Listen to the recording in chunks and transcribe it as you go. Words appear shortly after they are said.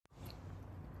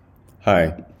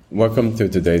Hi, welcome to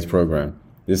today's program.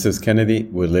 This is Kennedy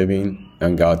with Living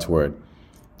on God's Word.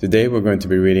 Today we're going to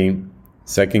be reading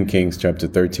 2 Kings chapter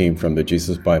 13 from the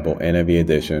Jesus Bible NIV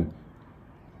edition,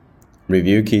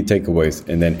 review key takeaways,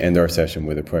 and then end our session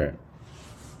with a prayer.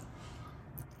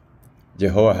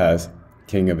 Jehoahaz,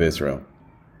 king of Israel.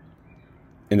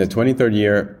 In the 23rd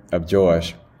year of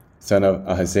Joash, son of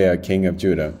Ahaziah, king of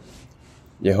Judah,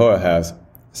 Jehoahaz,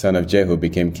 son of Jehu,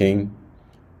 became king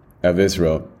of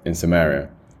Israel in Samaria,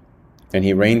 and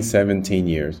he reigned 17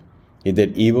 years. He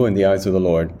did evil in the eyes of the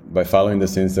Lord by following the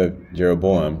sins of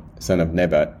Jeroboam, son of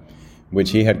Nebat,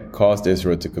 which he had caused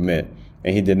Israel to commit,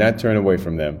 and he did not turn away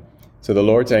from them. So the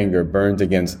Lord's anger burned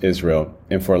against Israel,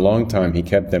 and for a long time he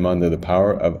kept them under the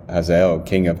power of Hazael,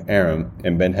 king of Aram,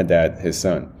 and Ben-Hadad his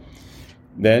son.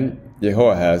 Then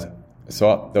Jehoahaz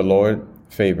sought the Lord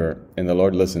favor, and the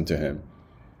Lord listened to him.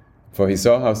 For he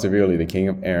saw how severely the king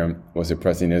of Aram was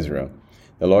oppressing Israel.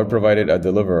 The Lord provided a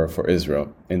deliverer for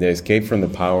Israel, and they escaped from the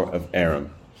power of Aram.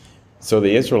 So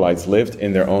the Israelites lived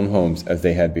in their own homes as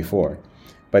they had before.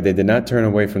 But they did not turn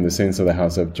away from the sins of the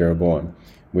house of Jeroboam,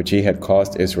 which he had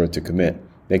caused Israel to commit.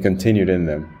 They continued in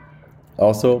them.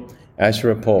 Also,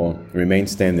 Asherah pole remained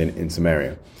standing in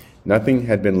Samaria. Nothing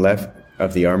had been left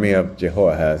of the army of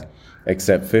Jehoahaz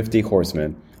except 50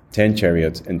 horsemen, 10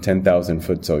 chariots, and 10,000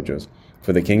 foot soldiers.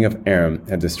 For the king of Aram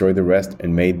had destroyed the rest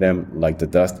and made them like the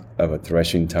dust of a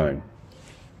threshing time.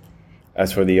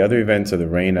 As for the other events of the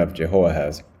reign of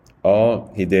Jehoahaz,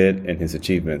 all he did and his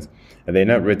achievements, are they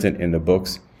not written in the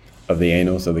books of the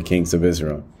annals of the kings of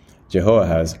Israel?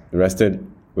 Jehoahaz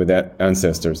rested with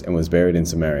ancestors and was buried in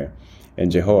Samaria,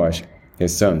 and Jehoash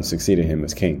his son succeeded him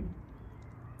as king.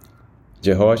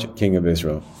 Jehoash, king of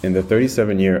Israel. In the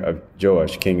 37th year of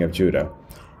Joash, king of Judah,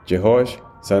 Jehoash,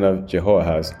 son of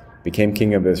Jehoahaz, became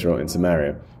king of Israel in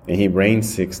Samaria, and he reigned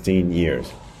 16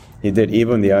 years. He did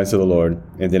evil in the eyes of the Lord,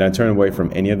 and did not turn away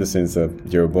from any of the sins of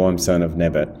Jeroboam son of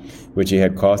Nebat, which he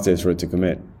had caused Israel to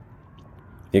commit.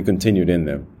 He continued in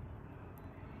them.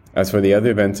 As for the other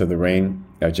events of the reign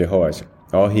of Jehoash,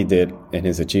 all he did and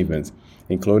his achievements,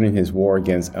 including his war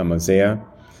against Amaziah,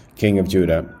 king of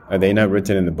Judah, are they not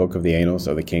written in the book of the annals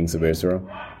of the kings of Israel?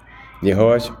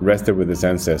 Jehoash rested with his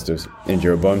ancestors, and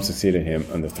Jeroboam succeeded him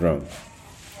on the throne.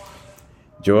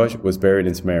 Joash was buried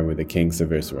in Samaria with the kings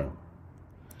of Israel.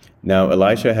 Now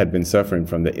Elisha had been suffering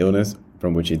from the illness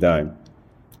from which he died.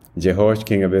 Jehoash,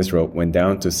 king of Israel, went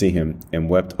down to see him and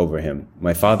wept over him.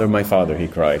 My father, he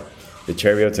cried, the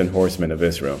chariots and horsemen of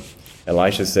Israel.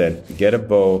 Elisha said, get a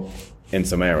bow and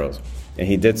some arrows. And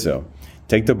he did so.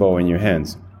 Take the bow in your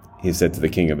hands, he said to the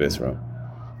king of Israel.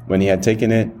 When he had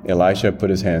taken it, Elisha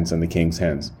put his hands on the king's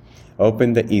hands.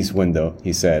 Open the east window,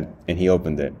 he said, and he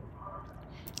opened it.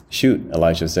 Shoot,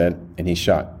 Elisha said, and he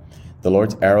shot. The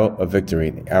Lord's arrow of victory,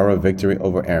 the arrow of victory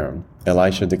over Aram.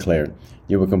 Elisha declared,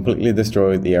 you will completely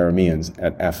destroy the Arameans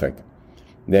at Aphek.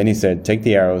 Then he said, take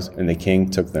the arrows, and the king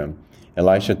took them.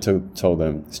 Elisha told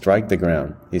him, strike the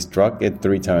ground. He struck it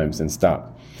 3 times and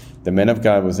stopped. The man of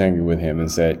God was angry with him and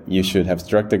said, you should have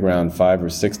struck the ground 5 or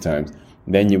 6 times.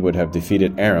 Then you would have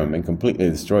defeated Aram and completely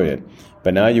destroyed it.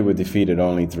 But now you would defeat it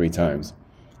only 3 times.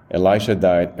 Elisha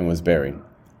died and was buried.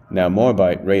 Now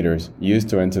Moabite raiders used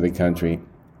to enter the country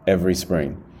every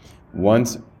spring.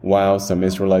 Once, while some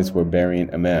Israelites were burying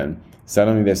a man,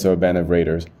 suddenly they saw a band of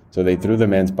raiders, so they threw the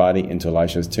man's body into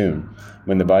Elisha's tomb.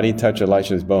 When the body touched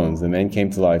Elisha's bones, the man came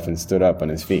to life and stood up on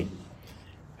his feet.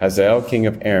 Hazael, king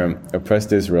of Aram,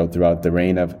 oppressed Israel throughout the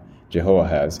reign of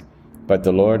Jehoahaz, but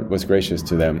the Lord was gracious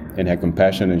to them and had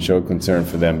compassion and showed concern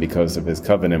for them because of his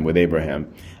covenant with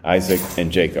Abraham, Isaac, and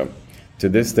Jacob. To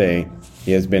this day,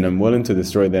 he has been unwilling to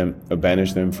destroy them or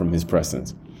banish them from his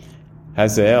presence.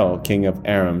 Hazael, king of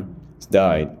Aram,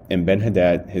 died, and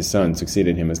Ben-Hadad, his son,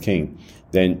 succeeded him as king.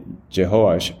 Then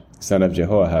Jehoash, son of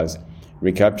Jehoahaz,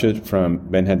 recaptured from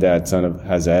Ben-Hadad, son of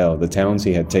Hazael, the towns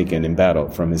he had taken in battle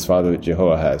from his father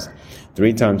Jehoahaz.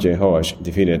 3 times Jehoash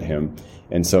defeated him,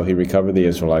 and so he recovered the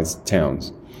Israelites'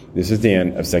 towns. This is the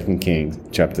end of 2 Kings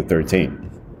chapter 13.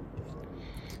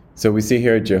 So we see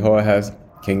here Jehoahaz,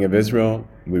 king of Israel.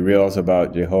 We read also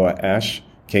about Jehoash,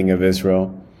 king of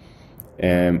Israel.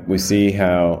 And we see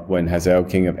how when Hazael,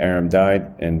 king of Aram,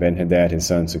 died, and Ben-Hadad, his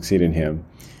son, succeeded him.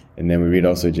 And then we read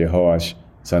also Jehoash,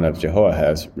 son of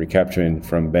Jehoahaz, recapturing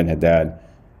from Ben-Hadad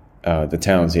the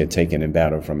towns he had taken in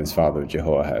battle from his father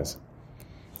Jehoahaz.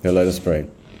 Now let us pray.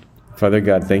 Father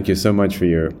God, thank you so much for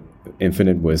your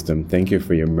infinite wisdom. Thank you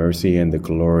for your mercy and the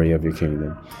glory of your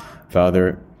kingdom.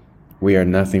 Father, we are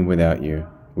nothing without you.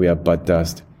 We are but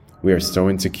dust. We are so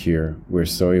insecure. We're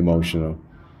so emotional.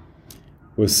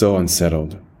 We're so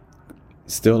unsettled.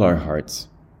 Still our hearts.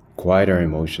 Quiet our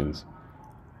emotions.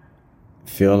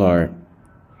 fill our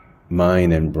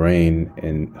mind and brain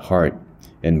and heart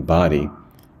and body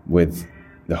with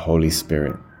the Holy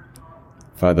Spirit.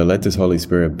 Father, let this Holy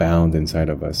Spirit bound inside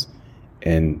of us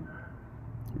and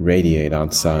radiate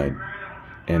outside.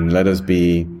 And let us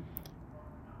be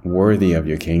worthy of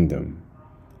your kingdom,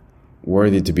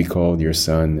 worthy to be called your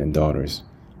son and daughters.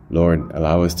 Lord,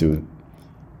 allow us to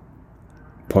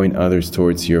point others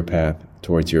towards your path,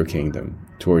 towards your kingdom,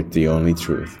 towards the only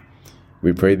truth.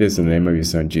 We pray this in the name of your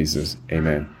Son, Jesus.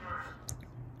 Amen.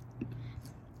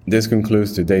 This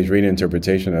concludes today's reading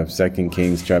interpretation of 2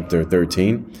 Kings chapter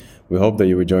 13. We hope that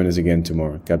you will join us again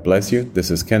tomorrow. God bless you.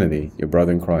 This is Kennedy, your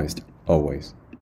brother in Christ, always.